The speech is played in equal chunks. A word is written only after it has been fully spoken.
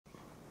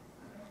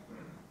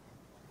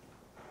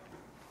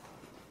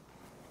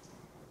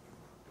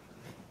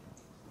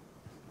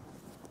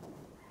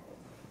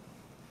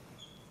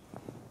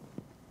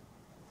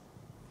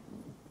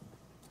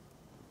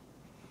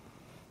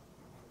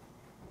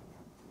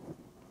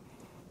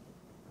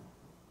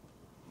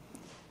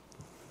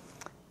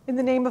In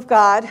the name of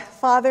God,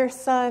 Father,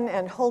 Son,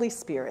 and Holy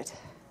Spirit.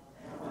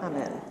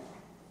 Amen.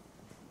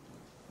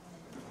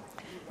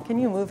 Can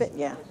you move it?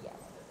 Yeah.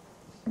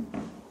 Thank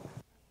you.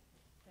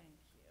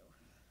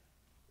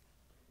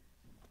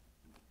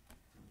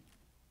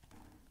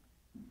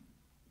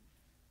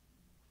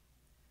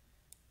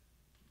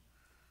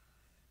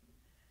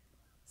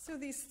 So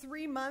these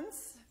 3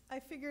 months, I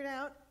figured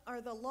out,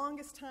 are the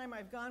longest time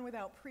I've gone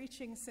without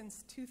preaching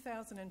since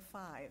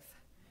 2005.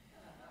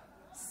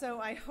 So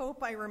I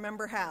hope I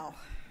remember how.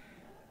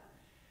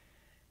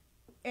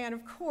 And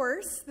of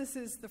course, this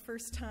is the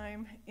first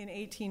time in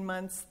 18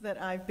 months that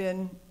I've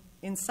been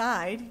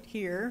inside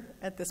here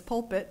at this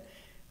pulpit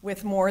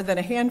with more than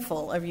a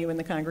handful of you in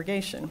the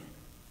congregation.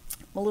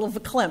 I'm a little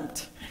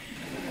verklempt.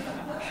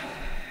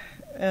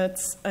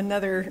 It's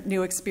another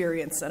new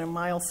experience and a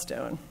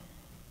milestone.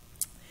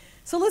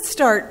 So let's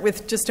start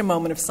with just a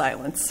moment of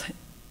silence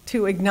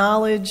to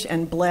acknowledge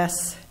and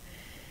bless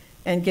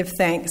and give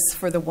thanks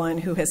for the one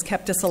who has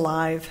kept us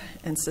alive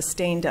and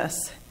sustained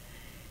us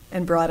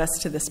and brought us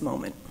to this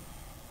moment.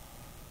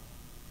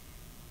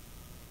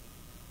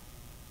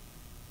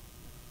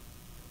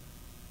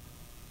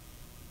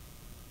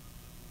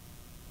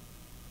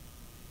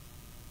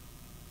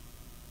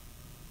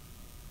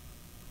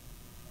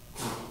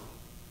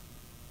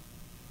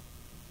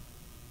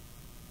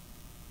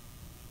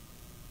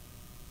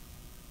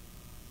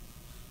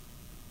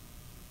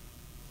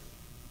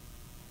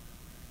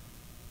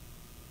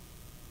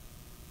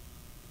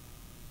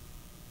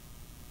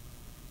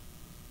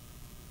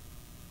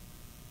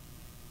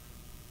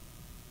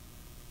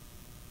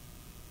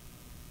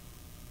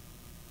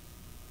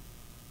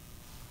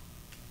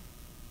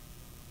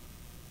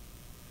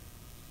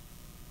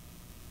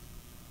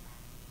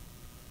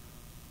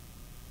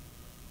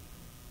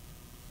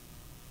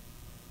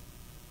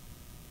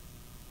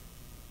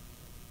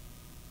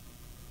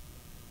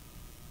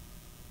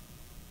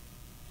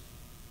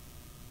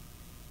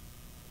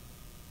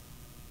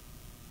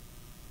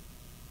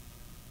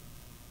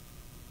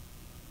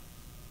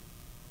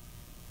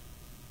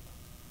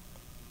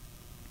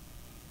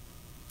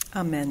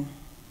 Amen.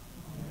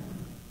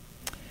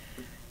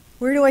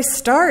 Where do I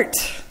start?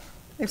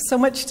 I have so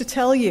much to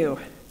tell you.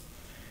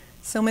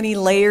 So many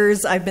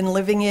layers I've been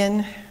living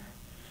in.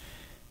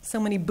 So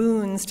many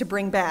boons to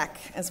bring back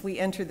as we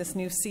enter this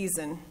new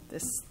season,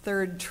 this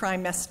third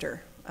trimester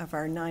of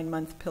our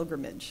 9-month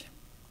pilgrimage.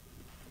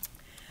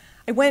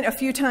 I went a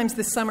few times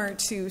this summer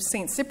to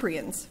St.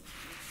 Cyprian's,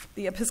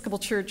 the Episcopal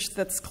church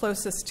that's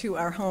closest to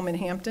our home in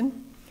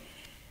Hampton.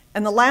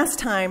 And the last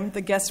time,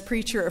 the guest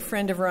preacher, a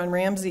friend of Ron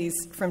Ramsey's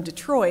from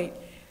Detroit,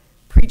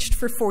 preached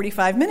for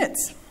 45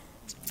 minutes.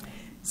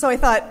 So I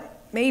thought,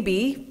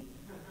 maybe,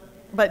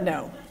 but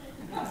no.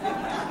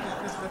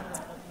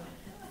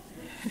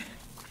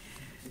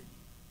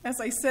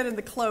 As I said in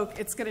the cloak,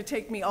 it's going to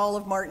take me all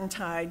of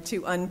Martintide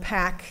to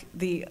unpack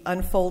the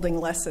unfolding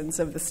lessons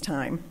of this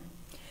time.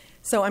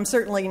 So I'm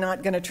certainly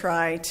not going to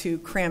try to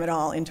cram it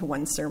all into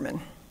one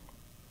sermon.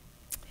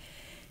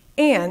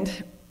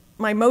 And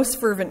my most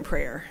fervent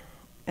prayer,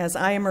 as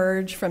I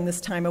emerge from this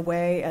time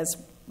away, as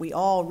we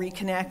all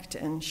reconnect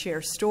and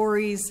share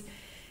stories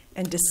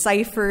and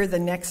decipher the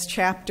next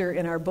chapter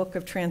in our book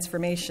of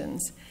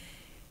transformations,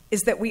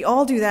 is that we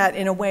all do that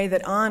in a way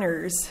that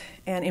honors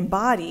and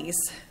embodies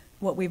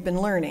what we've been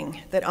learning,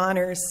 that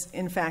honors,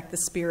 in fact, the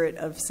spirit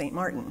of St.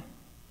 Martin.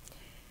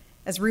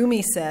 As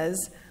Rumi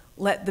says,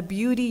 let the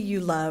beauty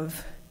you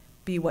love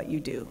be what you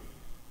do.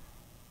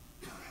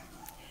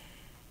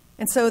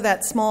 And so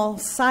that small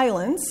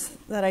silence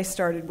that I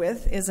started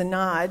with is a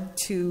nod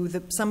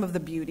to some of the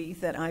beauty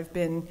that I've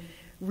been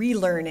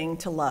relearning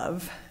to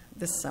love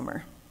this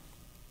summer.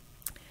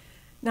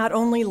 Not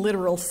only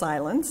literal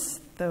silence,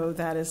 though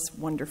that is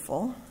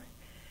wonderful,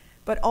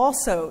 but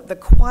also the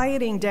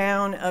quieting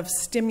down of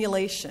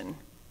stimulation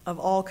of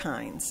all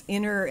kinds,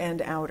 inner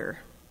and outer.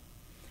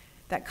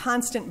 That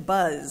constant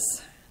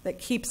buzz that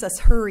keeps us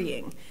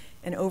hurrying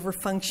and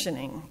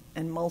overfunctioning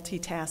and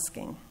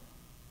multitasking.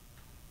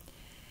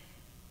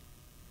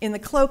 In the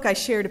cloak, I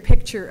shared a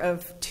picture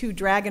of 2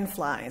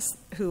 dragonflies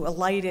who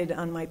alighted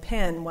on my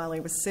pen while I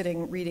was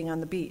sitting reading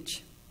on the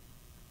beach.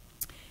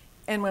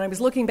 And when I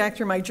was looking back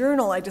through my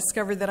journal, I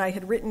discovered that I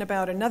had written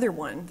about another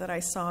one that I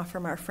saw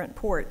from our front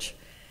porch,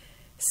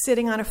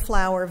 sitting on a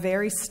flower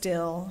very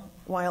still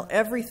while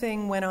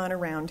everything went on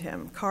around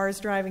him. Cars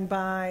driving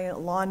by, a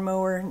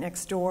lawnmower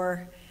next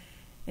door,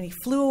 and he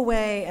flew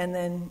away and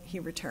then he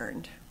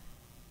returned.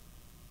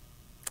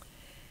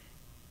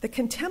 The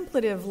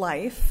contemplative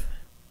life,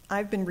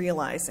 I've been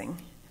realizing,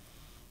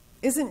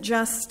 isn't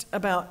just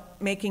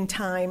about making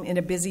time in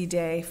a busy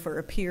day for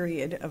a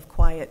period of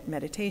quiet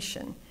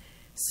meditation,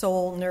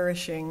 soul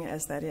nourishing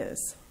as that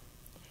is.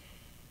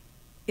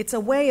 It's a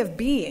way of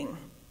being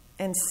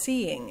and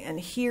seeing and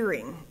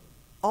hearing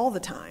all the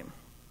time,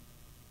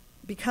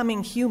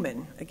 becoming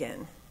human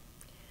again,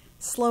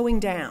 slowing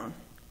down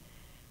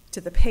to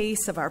the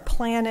pace of our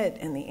planet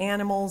and the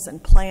animals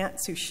and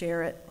plants who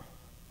share it,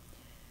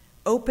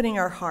 opening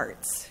our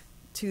hearts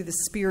to the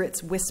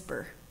Spirit's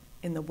whisper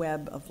in the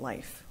web of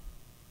life.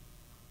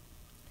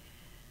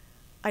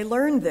 I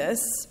learned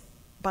this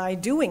by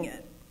doing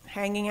it,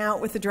 hanging out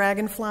with the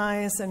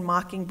dragonflies and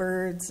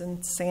mockingbirds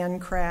and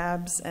sand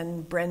crabs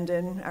and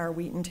Brendan, our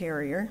Wheaten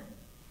Terrier.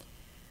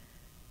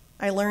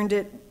 I learned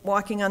it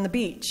walking on the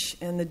beach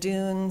and the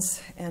dunes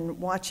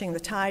and watching the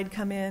tide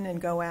come in and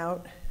go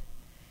out,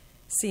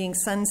 seeing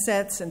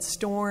sunsets and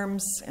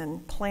storms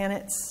and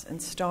planets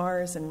and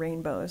stars and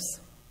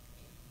rainbows.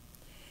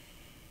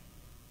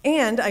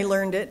 And I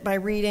learned it by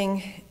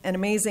reading an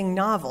amazing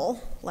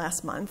novel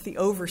last month, The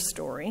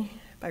Overstory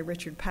by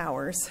Richard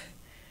Powers,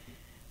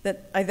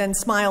 that I then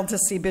smiled to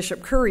see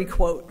Bishop Curry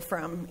quote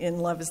from in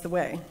Love is the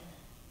Way.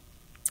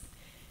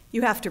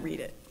 You have to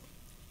read it.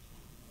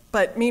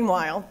 But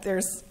meanwhile,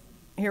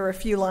 here are a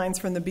few lines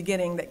from the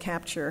beginning that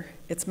capture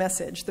its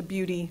message, the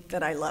beauty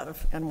that I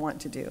love and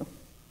want to do.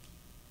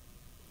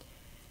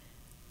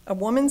 A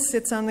woman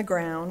sits on the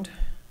ground,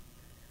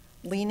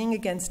 leaning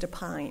against a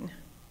pine.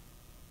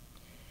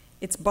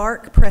 Its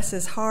bark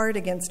presses hard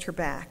against her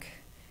back,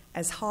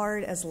 as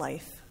hard as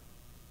life.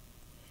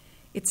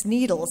 Its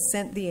needles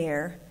scent the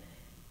air,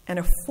 and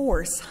a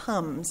force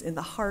hums in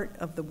the heart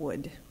of the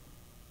wood.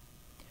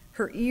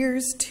 Her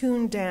ears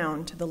tune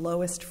down to the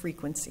lowest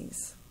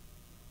frequencies.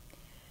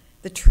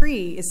 The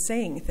tree is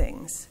saying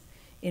things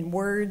in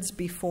words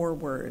before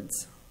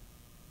words.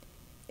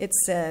 It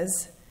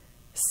says,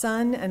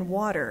 "Sun and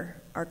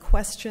water are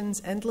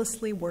questions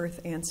endlessly worth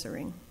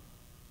answering."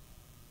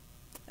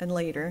 And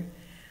later,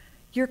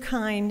 "Your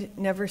kind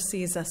never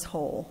sees us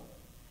whole.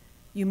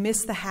 You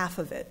miss the half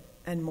of it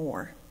and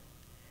more.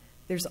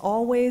 There's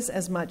always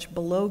as much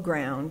below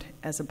ground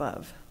as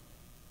above."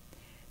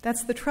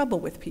 That's the trouble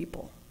with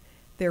people,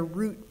 their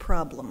root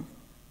problem.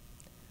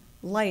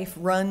 Life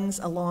runs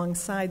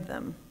alongside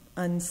them,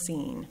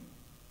 unseen.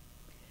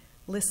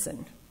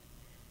 Listen,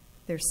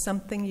 there's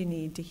something you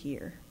need to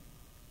hear.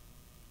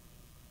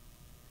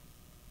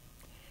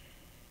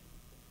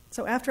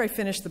 So after I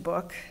finished the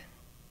book,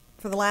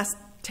 for the last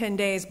 10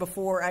 days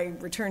before I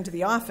returned to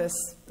the office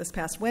this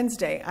past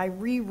Wednesday, I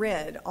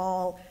reread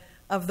all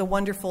of the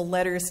wonderful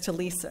letters to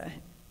Lisa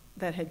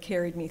that had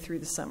carried me through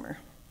the summer.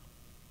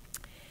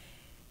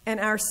 And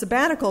our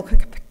sabbatical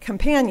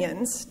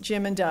companions,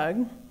 Jim and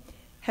Doug,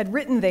 had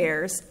written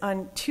theirs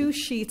on 2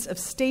 sheets of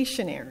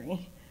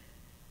stationery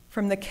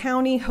from the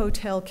County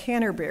Hotel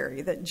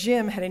Canterbury that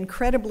Jim had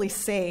incredibly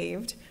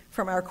saved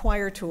from our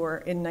choir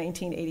tour in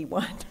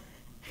 1981.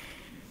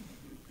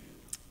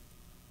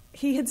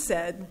 He had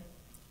said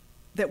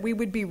that we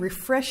would be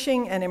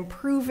refreshing and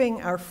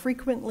improving our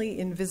frequently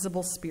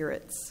invisible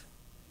spirits,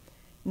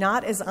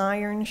 not as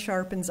iron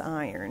sharpens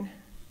iron,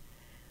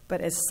 but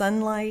as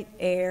sunlight,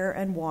 air,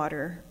 and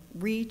water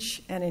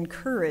reach and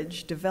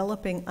encourage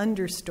developing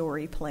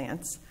understory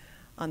plants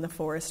on the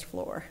forest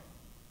floor.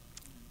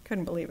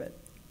 Couldn't believe it.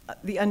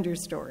 The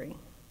understory.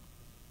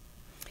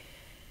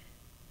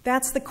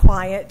 That's the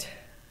quiet,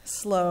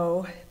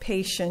 slow,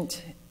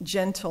 patient,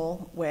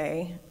 gentle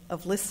way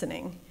of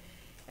listening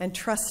and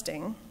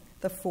trusting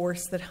the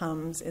force that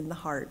hums in the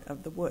heart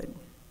of the wood.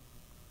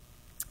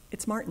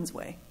 It's Martin's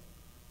way.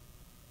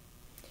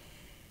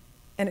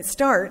 And it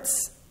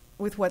starts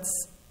with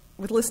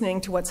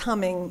listening to what's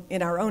humming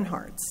in our own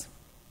hearts.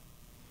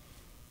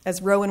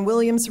 As Rowan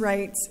Williams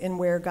writes in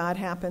Where God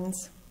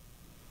Happens,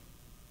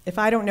 "If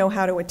I don't know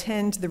how to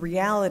attend to the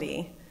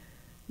reality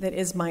that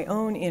is my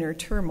own inner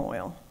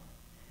turmoil,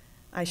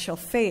 I shall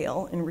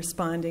fail in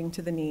responding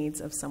to the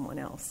needs of someone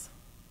else."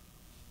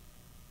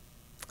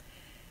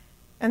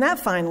 And that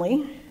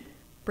finally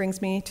brings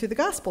me to the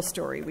gospel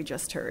story we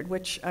just heard,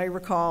 which I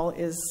recall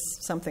is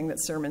something that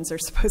sermons are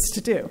supposed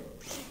to do.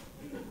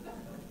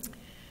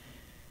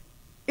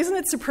 Isn't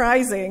it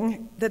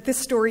surprising that this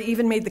story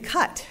even made the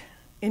cut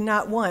in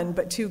not one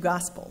but 2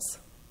 gospels?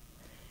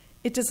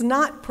 It does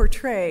not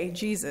portray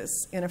Jesus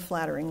in a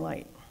flattering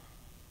light.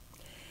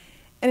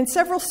 And in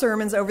several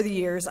sermons over the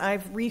years,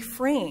 I've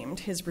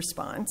reframed his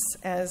response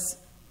as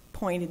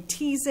pointed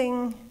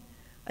teasing,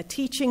 a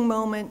teaching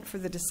moment for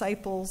the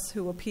disciples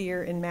who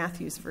appear in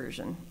Matthew's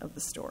version of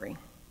the story.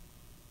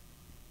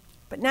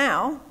 But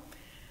now,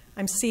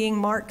 I'm seeing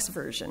Mark's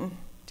version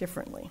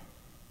differently.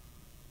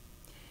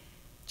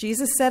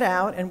 Jesus set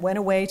out and went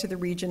away to the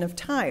region of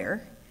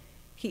Tyre.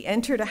 He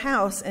entered a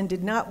house and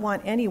did not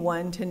want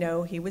anyone to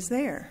know he was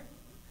there.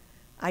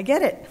 I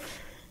get it.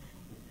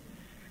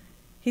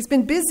 He's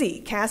been busy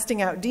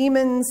casting out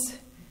demons,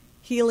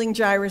 healing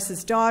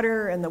Jairus'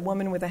 daughter and the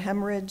woman with a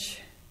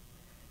hemorrhage,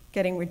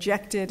 getting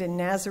rejected in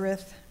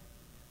Nazareth,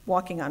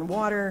 walking on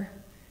water,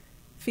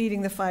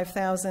 feeding the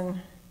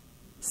 5,000,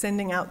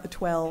 sending out the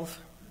 12.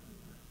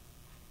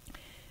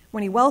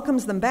 When he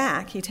welcomes them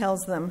back, he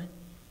tells them,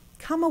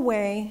 "Come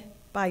away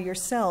by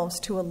yourselves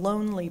to a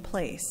lonely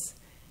place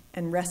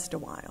and rest a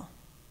while."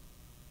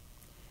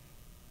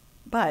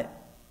 But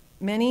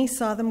many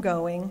saw them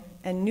going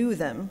and knew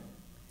them,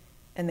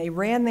 and they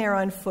ran there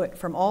on foot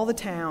from all the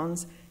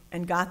towns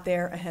and got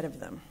there ahead of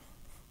them.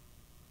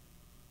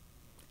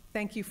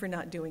 Thank you for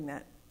not doing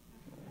that.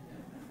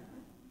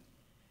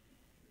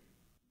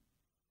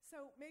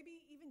 So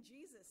maybe even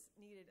Jesus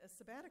needed a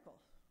sabbatical.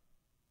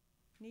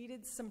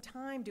 needed some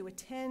time to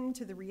attend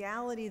to the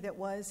reality that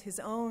was his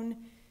own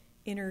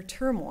inner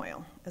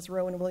turmoil, as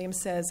Rowan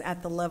Williams says,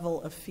 at the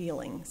level of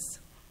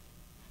feelings.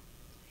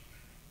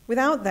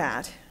 Without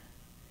that,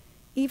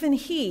 even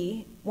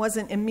he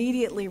wasn't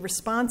immediately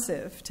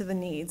responsive to the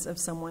needs of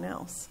someone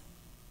else.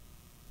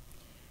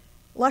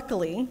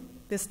 Luckily,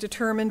 this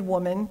determined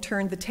woman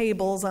turned the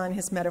tables on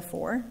his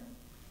metaphor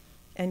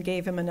and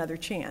gave him another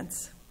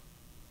chance.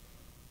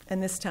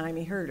 And this time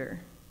he heard her.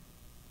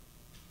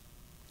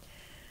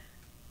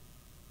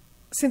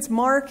 Since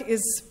Mark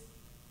is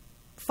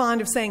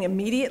fond of saying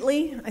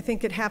immediately, I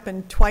think it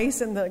happened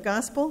twice in the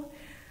gospel,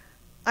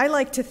 I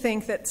like to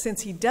think that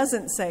since he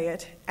doesn't say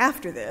it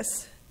after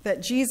this,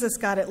 that Jesus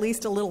got at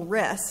least a little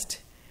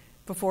rest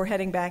before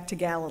heading back to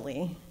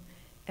Galilee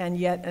and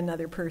yet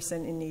another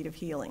person in need of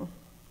healing.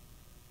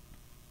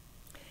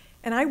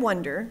 And I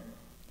wonder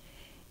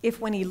if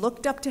when he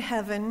looked up to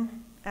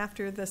heaven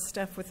after the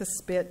stuff with the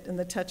spit and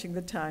the touching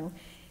the tongue,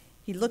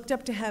 he looked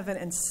up to heaven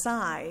and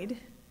sighed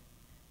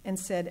and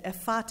said,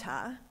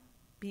 "Ephata,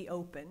 be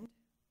opened."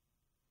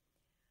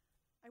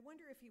 I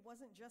wonder if he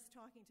wasn't just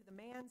talking to the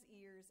man's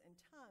ears and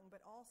tongue, but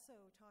also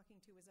talking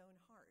to his own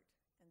heart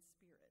and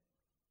spirit.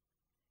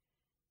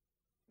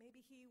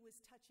 Maybe he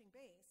was touching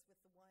base with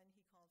the one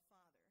he called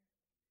Father,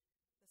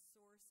 the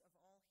source of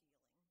all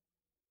healing, that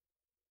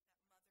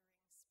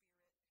mothering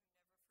spirit who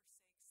never forsakes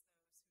those who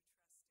trust in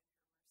her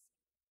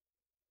mercy.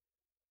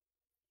 I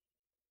wonder what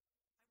might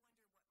happen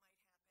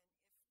if we remembered to look up to heaven and sigh and say Ephata when our eyes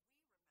and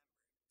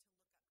ears and minds and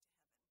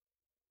hearts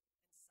and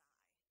spirits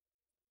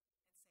could do with some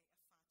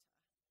opening.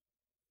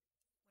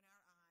 Connecting with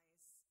God over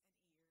and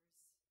over and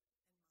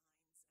over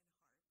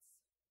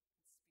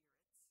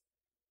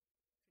again is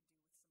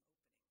the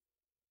foundation.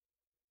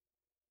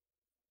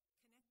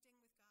 It's the way that we fulfill that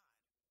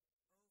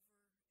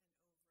royal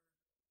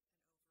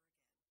law,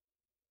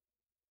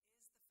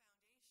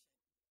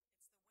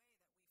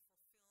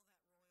 according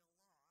to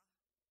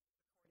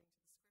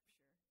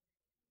the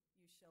scripture,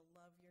 you shall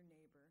love your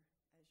neighbor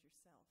as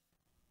yourself.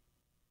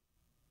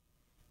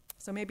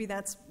 So maybe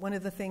that's one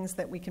of the things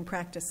that we can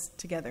practice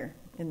together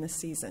in this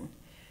season.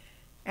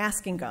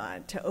 Asking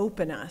God to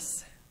open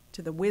us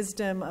to the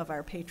wisdom of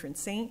our patron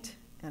saint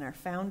and our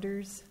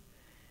founders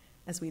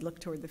as we look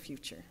toward the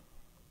future.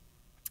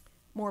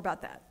 More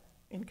about that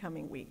in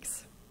coming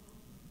weeks.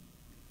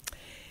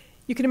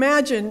 You can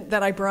imagine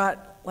that I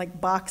brought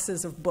like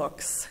boxes of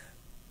books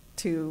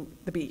to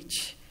the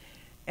beach.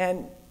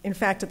 And in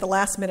fact, at the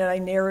last minute, I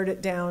narrowed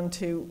it down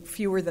to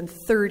fewer than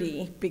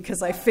 30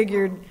 because I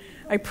figured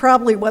I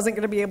probably wasn't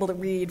going to be able to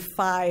read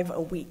 5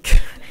 a week.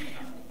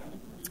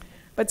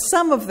 But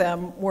some of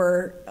them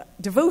were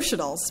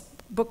devotionals,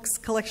 books,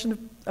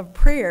 collection of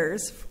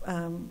prayers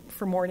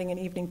for morning and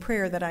evening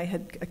prayer that I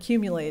had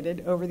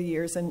accumulated over the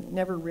years and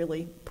never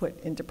really put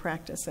into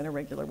practice in a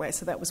regular way.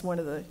 So that was one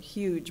of the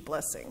huge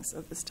blessings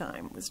of this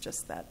time, was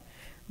just that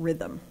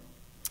rhythm.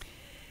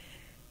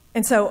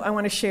 And so I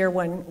want to share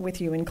one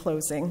with you in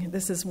closing.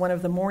 This is one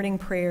of the morning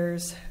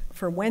prayers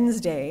for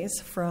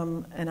Wednesdays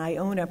from an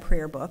Iona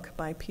prayer book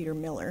by Peter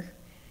Miller.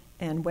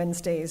 And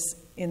Wednesdays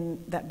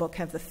in that book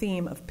have the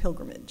theme of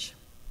pilgrimage.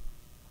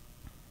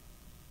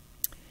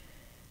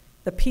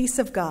 The peace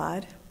of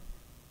God,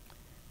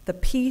 the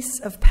peace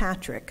of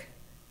Patrick,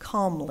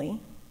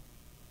 calmly,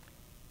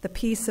 the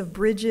peace of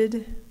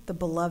Brigid, the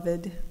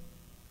beloved,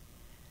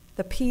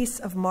 the peace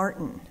of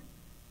Martin,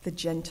 the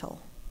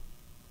gentle,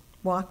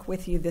 walk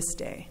with you this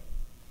day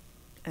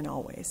and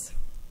always.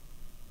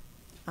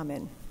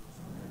 Amen.